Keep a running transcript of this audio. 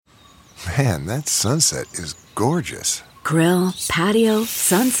Man, that sunset is gorgeous. Grill, patio,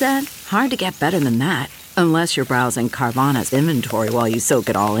 sunset. Hard to get better than that. Unless you're browsing Carvana's inventory while you soak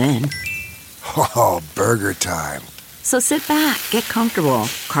it all in. Oh, burger time. So sit back, get comfortable.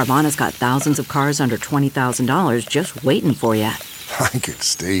 Carvana's got thousands of cars under $20,000 just waiting for you. I could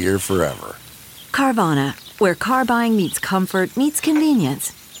stay here forever. Carvana, where car buying meets comfort meets convenience.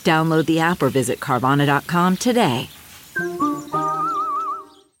 Download the app or visit Carvana.com today.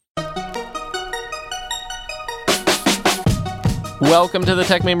 Welcome to the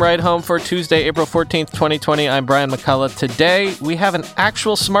Tech Meme Ride Home for Tuesday, April 14th, 2020. I'm Brian McCullough. Today, we have an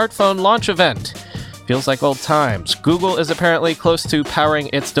actual smartphone launch event. Feels like old times. Google is apparently close to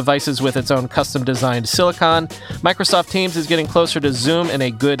powering its devices with its own custom-designed silicon. Microsoft Teams is getting closer to Zoom in a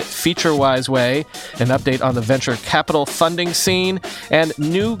good feature-wise way. An update on the venture capital funding scene. And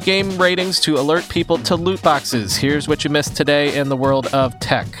new game ratings to alert people to loot boxes. Here's what you missed today in the world of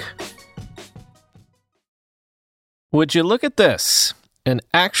tech. Would you look at this? An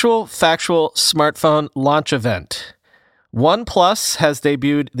actual, factual smartphone launch event. OnePlus has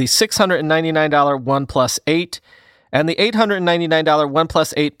debuted the $699 OnePlus 8 and the $899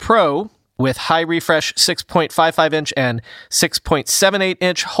 OnePlus 8 Pro with high refresh 6.55-inch and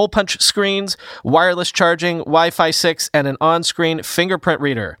 6.78-inch hole-punch screens, wireless charging, Wi-Fi 6, and an on-screen fingerprint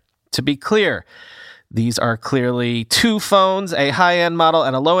reader. To be clear, these are clearly two phones, a high-end model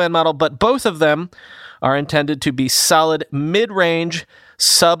and a low-end model, but both of them are intended to be solid mid-range,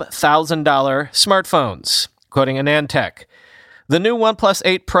 sub-$1,000 smartphones. Quoting AnandTech, the new OnePlus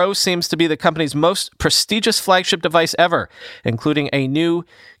 8 Pro seems to be the company's most prestigious flagship device ever, including a new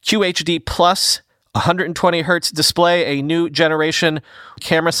QHD Plus 120Hz display, a new generation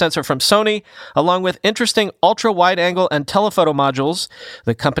camera sensor from Sony, along with interesting ultra-wide-angle and telephoto modules,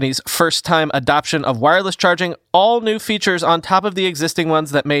 the company's first-time adoption of wireless charging, all new features on top of the existing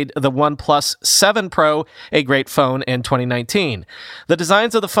ones that made the OnePlus 7 Pro a great phone in 2019. The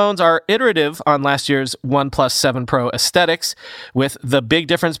designs of the phones are iterative on last year's OnePlus 7 Pro aesthetics, with the big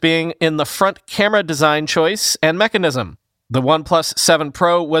difference being in the front camera design choice and mechanism. The OnePlus 7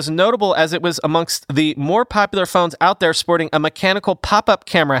 Pro was notable as it was amongst the more popular phones out there sporting a mechanical pop-up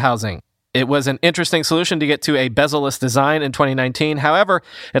camera housing. It was an interesting solution to get to a bezel-less design in 2019. However,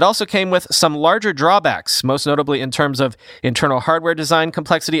 it also came with some larger drawbacks, most notably in terms of internal hardware design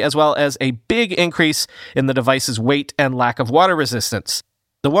complexity, as well as a big increase in the device's weight and lack of water resistance.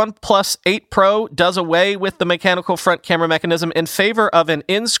 The OnePlus 8 Pro does away with the mechanical front camera mechanism in favor of an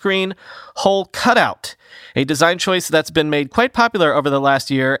in-screen hole cutout, a design choice that's been made quite popular over the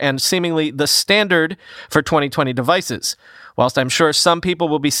last year and seemingly the standard for 2020 devices. Whilst I'm sure some people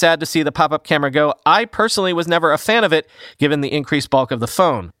will be sad to see the pop-up camera go, I personally was never a fan of it, given the increased bulk of the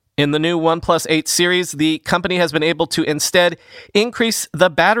phone. In the new OnePlus 8 series, the company has been able to instead increase the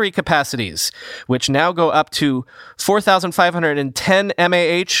battery capacities, which now go up to 4,510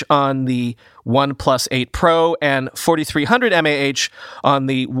 mAh on the OnePlus 8 Pro and 4,300 mAh on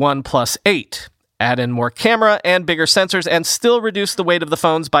the OnePlus 8. Add in more camera and bigger sensors and still reduce the weight of the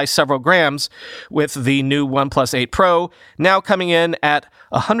phones by several grams, with the new OnePlus 8 Pro now coming in at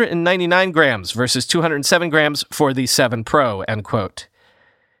 199 grams versus 207 grams for the 7 Pro, end quote.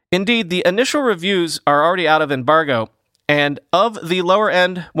 Indeed, the initial reviews are already out of embargo, and of the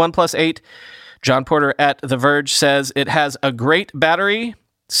lower-end OnePlus 8, John Porter at The Verge says it has a great battery,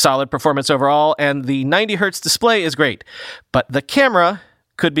 solid performance overall, and the 90Hz display is great, but the camera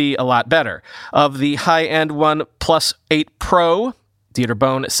could be a lot better. Of the high-end OnePlus 8 Pro, Dieter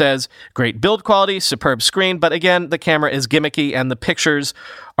Bohn says, great build quality, superb screen, but again, the camera is gimmicky and the pictures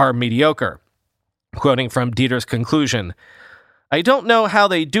are mediocre. Quoting from Dieter's conclusion, I don't know how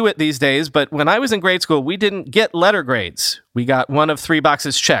they do it these days, but when I was in grade school, we didn't get letter grades. We got one of three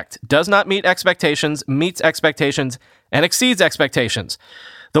boxes checked. Does not meet expectations, meets expectations, and exceeds expectations.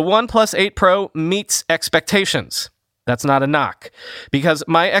 The OnePlus 8 Pro meets expectations. That's not a knock, because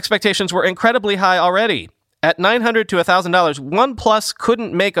my expectations were incredibly high already. At $900 to $1,000, OnePlus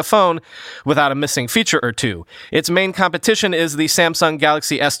couldn't make a phone without a missing feature or two. Its main competition is the Samsung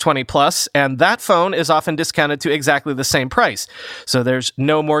Galaxy S20 Plus, and that phone is often discounted to exactly the same price. So there's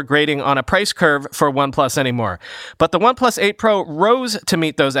no more grading on a price curve for OnePlus anymore. But the OnePlus 8 Pro rose to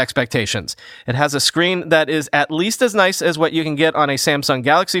meet those expectations. It has a screen that is at least as nice as what you can get on a Samsung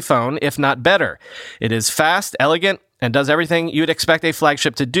Galaxy phone, if not better. It is fast, elegant, and does everything you'd expect a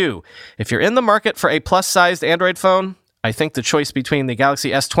flagship to do. If you're in the market for a plus-sized Android phone, I think the choice between the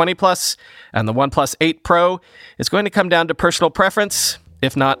Galaxy S20 Plus and the OnePlus 8 Pro is going to come down to personal preference,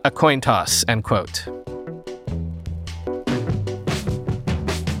 if not a coin toss, end quote.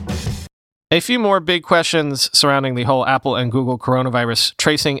 A few more big questions surrounding the whole Apple and Google coronavirus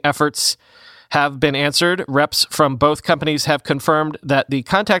tracing efforts have been answered. Reps from both companies have confirmed that the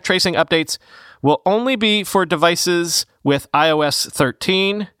contact tracing updates will only be for devices with iOS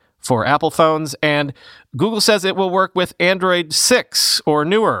 13 for Apple phones, and Google says it will work with Android 6 or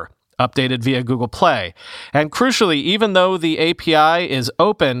newer, updated via Google Play. And crucially, even though the API is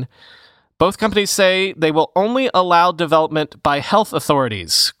open, both companies say they will only allow development by health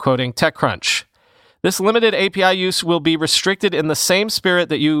authorities, quoting TechCrunch. This limited API use will be restricted in the same spirit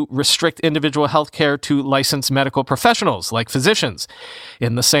that you restrict individual healthcare to licensed medical professionals, like physicians.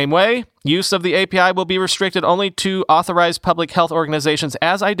 In the same way, use of the API will be restricted only to authorized public health organizations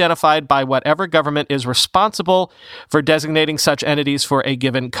as identified by whatever government is responsible for designating such entities for a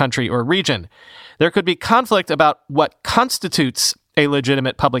given country or region. There could be conflict about what constitutes a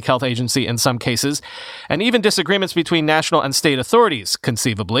legitimate public health agency in some cases, and even disagreements between national and state authorities,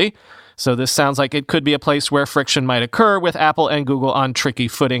 conceivably. So this sounds like it could be a place where friction might occur with Apple and Google on tricky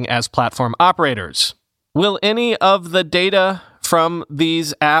footing as platform operators. Will any of the data from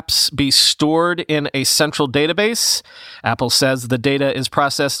these apps be stored in a central database? Apple says the data is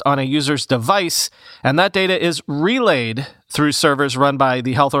processed on a user's device, and that data is relayed through servers run by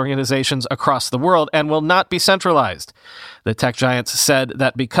the health organizations across the world and will not be centralized. The tech giants said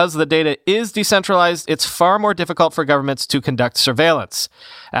that because the data is decentralized, it's far more difficult for governments to conduct surveillance.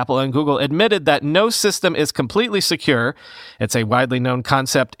 Apple and Google admitted that no system is completely secure. It's a widely known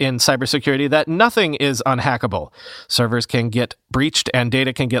concept in cybersecurity that nothing is unhackable. Servers can get breached and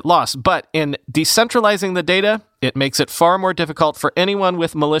data can get lost, but in decentralizing the data, it makes it far more difficult for anyone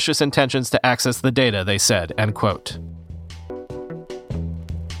with malicious intentions to access the data, they said, end quote.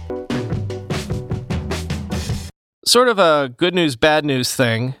 Sort of a good news, bad news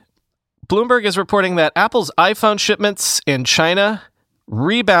thing. Bloomberg is reporting that Apple's iPhone shipments in China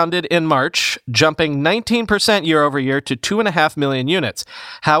rebounded in March, jumping 19% year over year to 2.5 million units.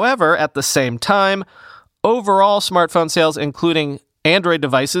 However, at the same time, overall smartphone sales, including Android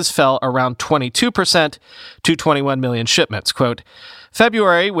devices, fell around 22% to 21 million shipments. Quote,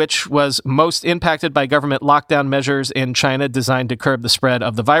 February, which was most impacted by government lockdown measures in China designed to curb the spread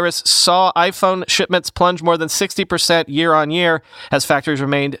of the virus, saw iPhone shipments plunge more than 60% year on year as factories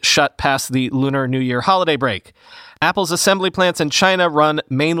remained shut past the Lunar New Year holiday break. Apple's assembly plants in China, run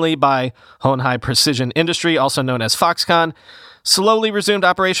mainly by Honhai Precision Industry, also known as Foxconn, slowly resumed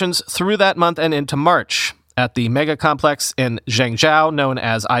operations through that month and into March. At the mega complex in Zhengzhou, known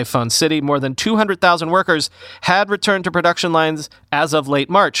as iPhone City, more than 200,000 workers had returned to production lines as of late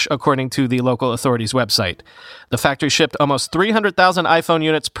March, according to the local authorities' website. The factory shipped almost 300,000 iPhone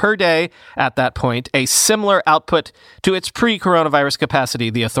units per day at that point, a similar output to its pre-coronavirus capacity,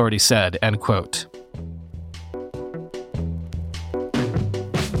 the authority said, end quote.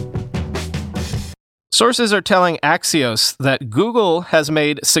 Sources are telling Axios that Google has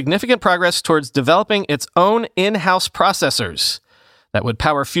made significant progress towards developing its own in-house processors that would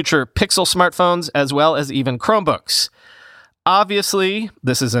power future Pixel smartphones as well as even Chromebooks. Obviously,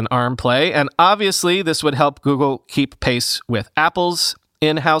 this is an ARM play, and obviously this would help Google keep pace with Apple's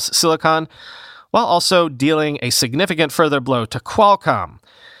in-house silicon, while also dealing a significant further blow to Qualcomm.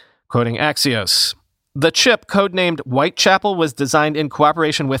 Quoting Axios, the chip, codenamed Whitechapel, was designed in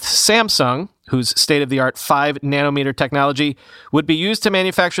cooperation with Samsung, whose state-of-the-art 5-nanometer technology would be used to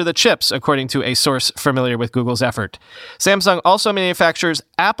manufacture the chips, according to a source familiar with Google's effort. Samsung also manufactures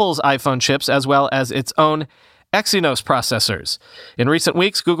Apple's iPhone chips as well as its own Exynos processors. In recent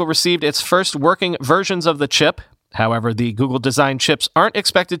weeks, Google received its first working versions of the chip. However, the Google-designed chips aren't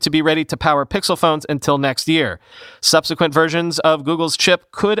expected to be ready to power Pixel phones until next year. Subsequent versions of Google's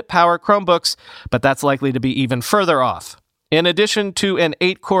chip could power Chromebooks, but that's likely to be even further off. In addition to an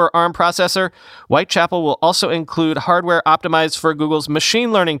 8-core ARM processor, Whitechapel will also include hardware optimized for Google's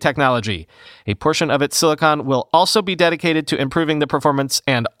machine learning technology. A portion of its silicon will also be dedicated to improving the performance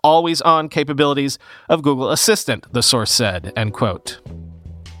and always-on capabilities of Google Assistant, the source said, end quote.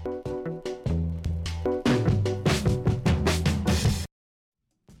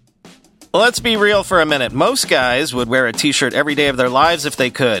 Let's be real for a minute. Most guys would wear a t-shirt every day of their lives if they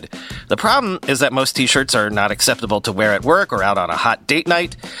could. The problem is that most t-shirts are not acceptable to wear at work or out on a hot date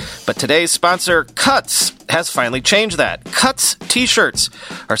night. But today's sponsor, Cuts, has finally changed that. Cuts t-shirts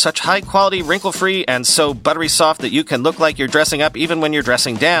are such high quality, wrinkle-free, and so buttery soft that you can look like you're dressing up even when you're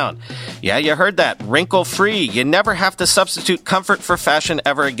dressing down. Yeah, you heard that. Wrinkle-free. You never have to substitute comfort for fashion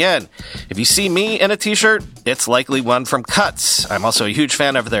ever again. If you see me in a t-shirt, it's likely one from Cuts. I'm also a huge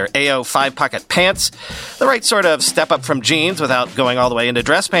fan of their AO 5-pocket pants. The right sort of step up from jeans without going all the way into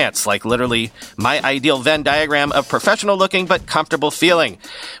dress pants, like literally my ideal Venn diagram of professional looking but comfortable feeling.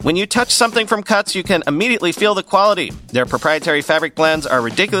 When you touch something from Cuts, you can immediately feel the quality. Their proprietary fabric blends are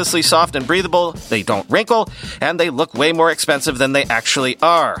ridiculously soft and breathable, they don't wrinkle, and they look way more expensive than they actually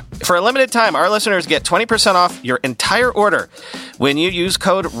are. For a limited time, our listeners get 20% off your entire order when you use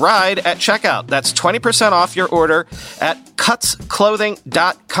code RIDE at checkout. That's 20% off your order at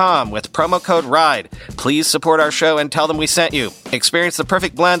cutsclothing.com with promo code RIDE. Please support our show and tell them we sent you. Experience the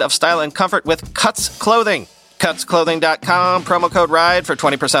perfect blend of style and comfort with Cuts Clothing. Cutsclothing.com, promo code RIDE for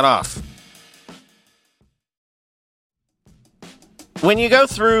 20% off. When you go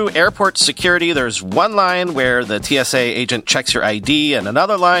through airport security, there's one line where the TSA agent checks your ID and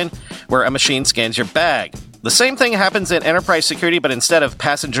another line where a machine scans your bag. The same thing happens in enterprise security, but instead of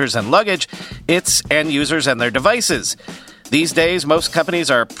passengers and luggage, it's end users and their devices. These days, most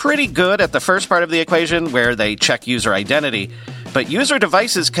companies are pretty good at the first part of the equation where they check user identity, but user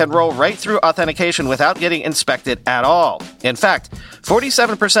devices can roll right through authentication without getting inspected at all. In fact,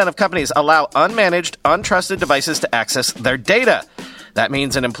 47% of companies allow unmanaged, untrusted devices to access their data. That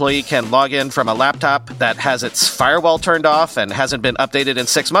means an employee can log in from a laptop that has its firewall turned off and hasn't been updated in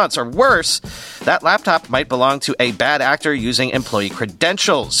 6 months, or worse, that laptop might belong to a bad actor using employee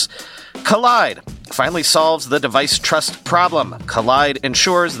credentials. Kolide finally solves the device trust problem. Kolide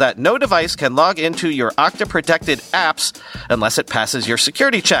ensures that no device can log into your Okta-protected apps unless it passes your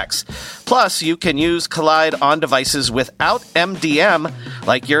security checks. Plus, you can use Kolide on devices without MDM,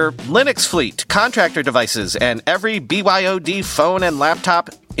 like your Linux fleet, contractor devices, and every BYOD phone and laptop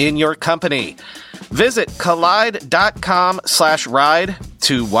in your company. Visit kolide.com/ride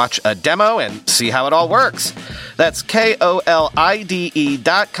to watch a demo and see how it all works. That's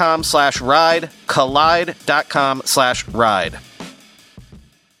KOLIDE.com/ride, kolide.com/ride.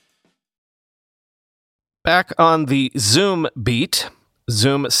 Back on the Zoom beat,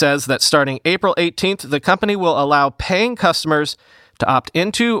 Zoom says that starting April 18th, the company will allow paying customers to opt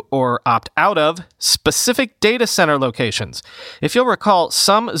into or opt out of specific data center locations. If you'll recall,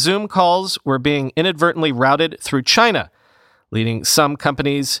 some Zoom calls were being inadvertently routed through China, leading some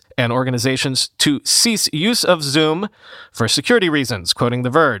companies and organizations to cease use of Zoom for security reasons, quoting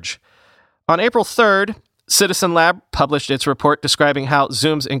The Verge. On April 3rd, Citizen Lab published its report describing how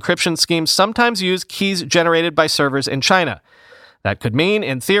Zoom's encryption schemes sometimes use keys generated by servers in China. That could mean,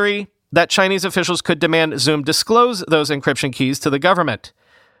 in theory, that Chinese officials could demand Zoom disclose those encryption keys to the government.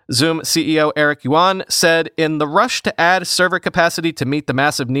 Zoom CEO Eric Yuan said, in the rush to add server capacity to meet the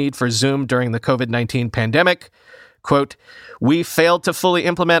massive need for Zoom during the COVID-19 pandemic, quote, we failed to fully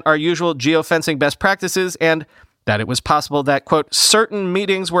implement our usual geofencing best practices and that it was possible that, quote, certain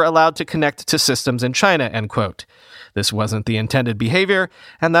meetings were allowed to connect to systems in China, end quote. This wasn't the intended behavior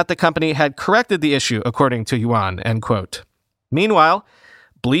and that the company had corrected the issue, according to Yuan, end quote. Meanwhile,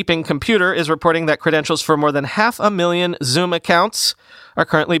 Bleeping Computer is reporting that credentials for more than 500,000 Zoom accounts are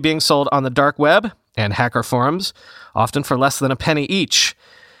currently being sold on the dark web and hacker forums, often for less than a penny each.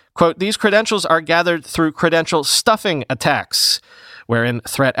 Quote, these credentials are gathered through credential stuffing attacks, wherein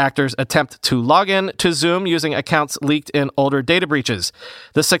threat actors attempt to log in to Zoom using accounts leaked in older data breaches.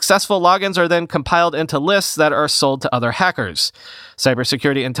 The successful logins are then compiled into lists that are sold to other hackers.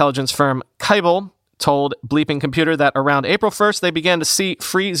 Cybersecurity intelligence firm Kybal told Bleeping Computer that around April 1st, they began to see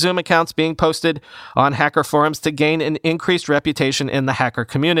free Zoom accounts being posted on hacker forums to gain an increased reputation in the hacker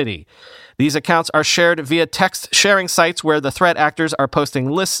community. These accounts are shared via text sharing sites where the threat actors are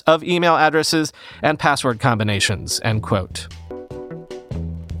posting lists of email addresses and password combinations, end quote.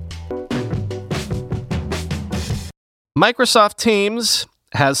 Microsoft Teams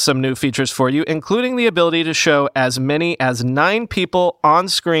has some new features for you, including the ability to show as many as 9 people on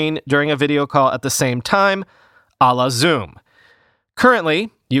screen during a video call at the same time, a la Zoom.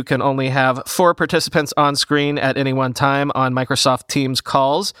 Currently, you can only have 4 participants on screen at any one time on Microsoft Teams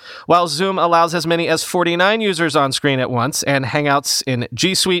calls, while Zoom allows as many as 49 users on screen at once, and Hangouts in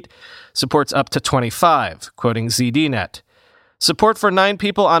G Suite supports up to 25, quoting ZDNet. Support for 9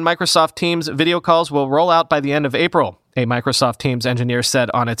 people on Microsoft Teams video calls will roll out by the end of April, a Microsoft Teams engineer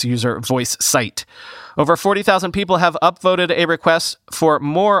said on its user voice site. Over 40,000 people have upvoted a request for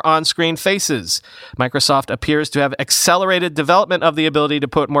more on-screen faces. Microsoft appears to have accelerated development of the ability to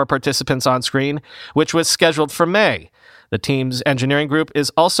put more participants on screen, which was scheduled for May. The team's engineering group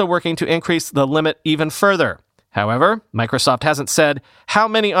is also working to increase the limit even further. However, Microsoft hasn't said how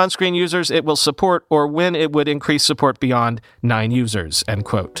many on-screen users it will support or when it would increase support beyond 9 users, end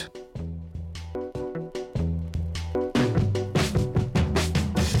quote.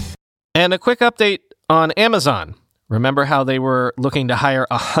 And a quick update on Amazon. Remember how they were looking to hire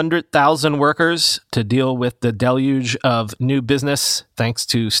 100,000 workers to deal with the deluge of new business thanks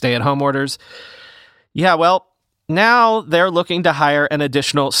to stay-at-home orders? Yeah, well, now they're looking to hire an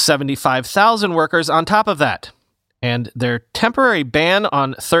additional 75,000 workers on top of that. And their temporary ban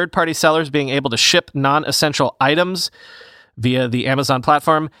on third-party sellers being able to ship non-essential items via the Amazon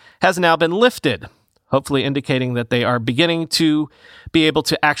platform has now been lifted, hopefully indicating that they are beginning to be able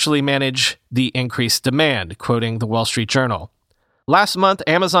to actually manage the increased demand, quoting the Wall Street Journal. Last month,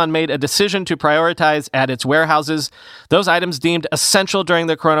 Amazon made a decision to prioritize at its warehouses those items deemed essential during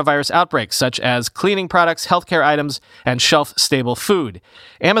the coronavirus outbreak, such as cleaning products, healthcare items, and shelf-stable food.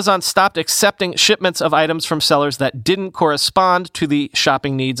 Amazon stopped accepting shipments of items from sellers that didn't correspond to the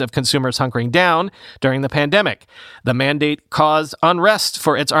shopping needs of consumers hunkering down during the pandemic. The mandate caused unrest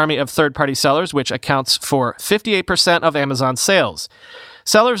for its army of third-party sellers, which accounts for 58% of Amazon's sales.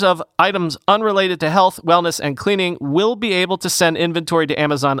 Sellers of items unrelated to health, wellness, and cleaning will be able to send inventory to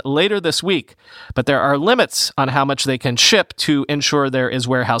Amazon later this week, but there are limits on how much they can ship to ensure there is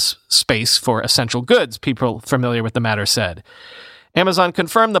warehouse space for essential goods, people familiar with the matter said. Amazon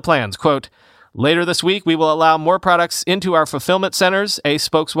confirmed the plans, quote, "Later this week, we will allow more products into our fulfillment centers," a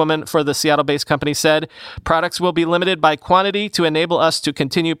spokeswoman for the Seattle-based company said. "Products will be limited by quantity to enable us to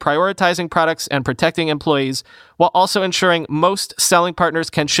continue prioritizing products and protecting employees, while also ensuring most selling partners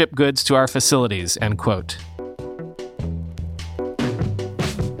can ship goods to our facilities," end quote.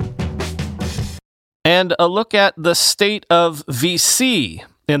 And a look at the state of VC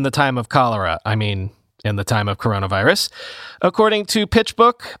in the time of cholera. In the time of coronavirus. According to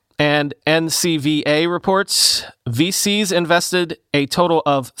PitchBook and NCVA reports, VCs invested a total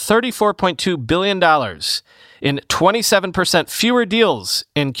of $34.2 billion in 27% fewer deals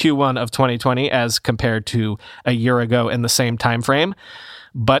in Q1 of 2020 as compared to a year ago in the same time frame.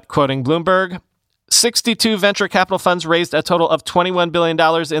 But quoting Bloomberg, 62 venture capital funds raised a total of $21 billion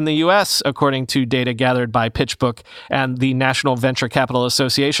in the U.S., according to data gathered by PitchBook and the National Venture Capital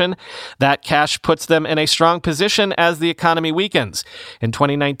Association. That cash puts them in a strong position as the economy weakens. In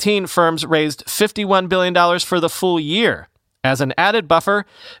 2019, firms raised $51 billion for the full year. As an added buffer,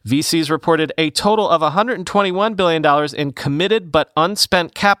 VCs reported a total of $121 billion in committed but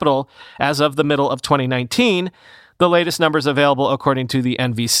unspent capital as of the middle of 2019, the latest numbers available according to the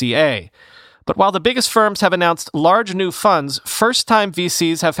NVCA. But while the biggest firms have announced large new funds, first-time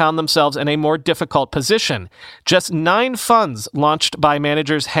VCs have found themselves in a more difficult position. Just 9 funds launched by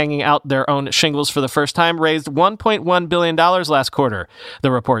managers hanging out their own shingles for the first time raised $1.1 billion last quarter, the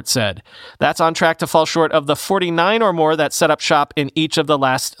report said. That's on track to fall short of the 49 or more that set up shop in each of the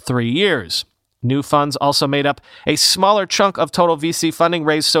last 3 years. New funds also made up a smaller chunk of total VC funding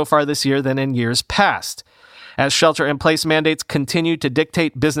raised so far this year than in years past. As shelter-in-place mandates continue to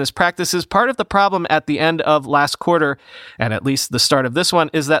dictate business practices, part of the problem at the end of last quarter, and at least the start of this one,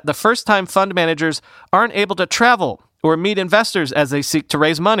 is that the first-time fund managers aren't able to travel or meet investors as they seek to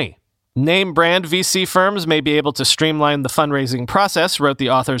raise money. Name brand VC firms may be able to streamline the fundraising process, wrote the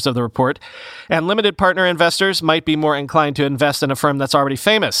authors of the report, and limited partner investors might be more inclined to invest in a firm that's already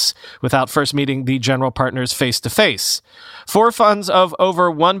famous without first meeting the general partners face-to-face. 4 funds of over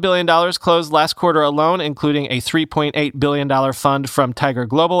 $1 billion closed last quarter alone, including a $3.8 billion fund from Tiger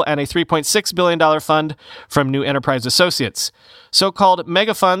Global and a $3.6 billion fund from New Enterprise Associates. So-called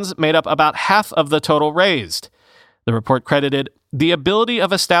mega funds made up about half of the total raised. The report credited the ability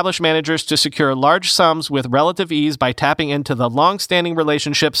of established managers to secure large sums with relative ease by tapping into the long-standing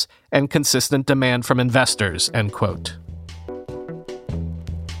relationships and consistent demand from investors, end quote.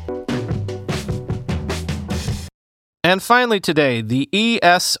 And finally today, the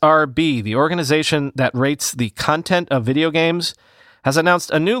ESRB, the organization that rates the content of video games, has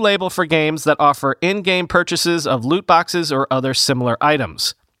announced a new label for games that offer in-game purchases of loot boxes or other similar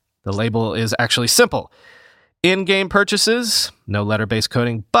items. The label is actually simple. In-game purchases, no letter-based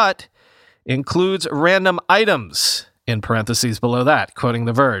coding, but includes random items, in parentheses below that, quoting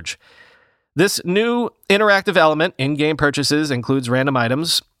The Verge. This new interactive element, in-game purchases, includes random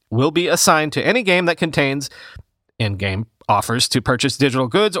items, will be assigned to any game that contains in-game offers to purchase digital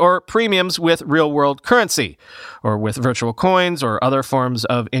goods or premiums with real-world currency, or with virtual coins or other forms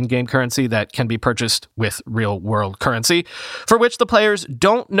of in-game currency that can be purchased with real-world currency, for which the players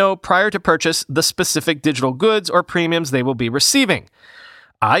don't know prior to purchase the specific digital goods or premiums they will be receiving.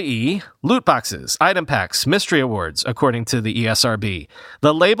 i.e., loot boxes, item packs, mystery awards, according to the ESRB.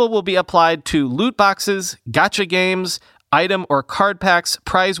 The label will be applied to loot boxes, gacha games, item or card packs,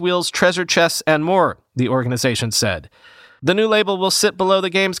 prize wheels, treasure chests, and more, the organization said. The new label will sit below the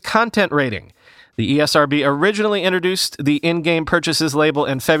game's content rating. The ESRB originally introduced the in-game purchases label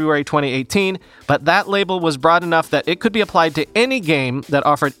in February 2018, but that label was broad enough that it could be applied to any game that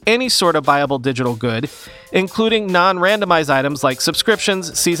offered any sort of buyable digital good, including non-randomized items like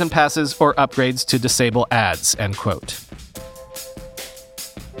subscriptions, season passes, or upgrades to disable ads, end quote.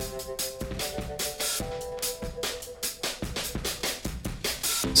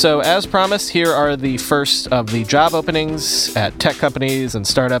 So, as promised, here are the first of the job openings at tech companies and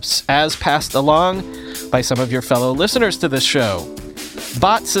startups as passed along by some of your fellow listeners to this show.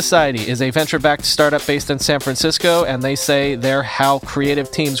 Bot Society is a venture-backed startup based in San Francisco, and they say they're how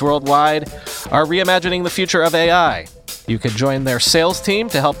creative teams worldwide are reimagining the future of AI. You can join their sales team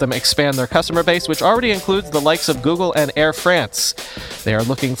to help them expand their customer base, which already includes the likes of Google and Air France. They are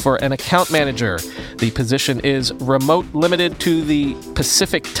looking for an account manager. The position is remote, limited to the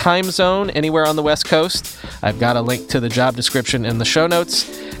Pacific time zone, anywhere on the West Coast. I've got a link to the job description in the show notes,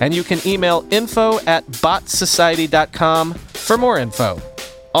 and you can email info@botsociety.com for more info.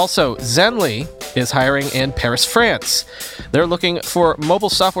 Also, Zenly is hiring in Paris, France. They're looking for mobile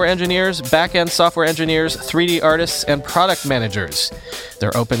software engineers, back-end software engineers, 3D artists, and product managers.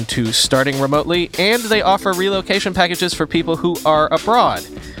 They're open to starting remotely, and they offer relocation packages for people who are abroad.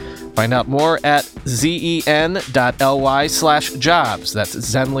 Find out more at zen.ly/jobs. That's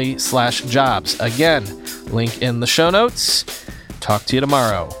Zenly/jobs. Again, link in the show notes. Talk to you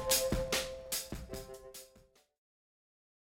tomorrow.